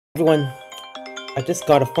Everyone, I just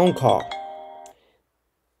got a phone call.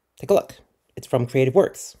 Take a look. It's from Creative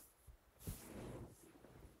Works.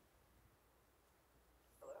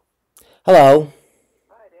 Hello.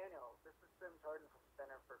 Hi, Daniel. This is Hardin from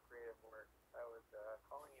Center for Creative Work. I was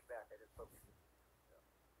calling you back. I just spoke to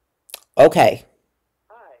you. Okay.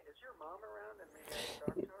 Hi, is your mom around and maybe I could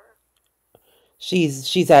talk to her?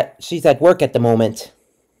 She's at work at the moment.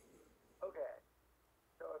 Okay.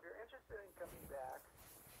 So if you're interested in coming back,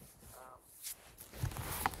 um,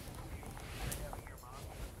 would you mind having your mom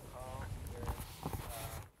give us a call either,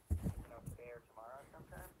 today or tomorrow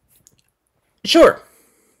sometime? Sure.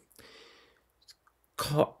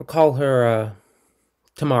 Call her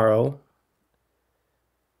tomorrow,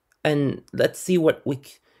 and let's see what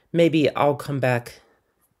maybe I'll come back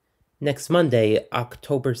next Monday,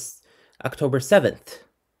 October 7th.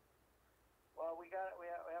 Well, we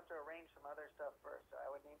have to arrange some other stuff first. So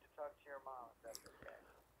I would need to talk to your mom if that's okay.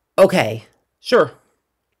 Okay. Sure.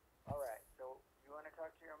 All right. So you want to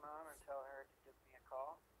talk to your mom and tell her to give me a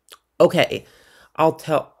call? Okay. I'll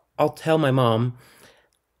tell my mom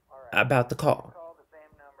All right. about the She's going to call. call the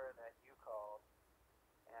same number that you called.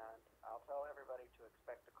 And I'll tell everybody to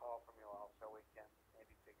expect a call from you all so we can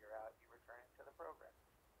maybe figure out you returning to the program.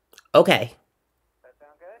 Okay. Does that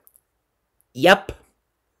sound good? Yep.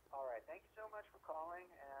 All right. Thank you so much for calling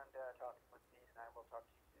and talking with me, and I will talk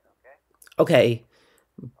to you soon, okay? Okay.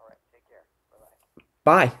 All right. Take care. Bye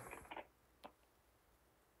bye. Bye.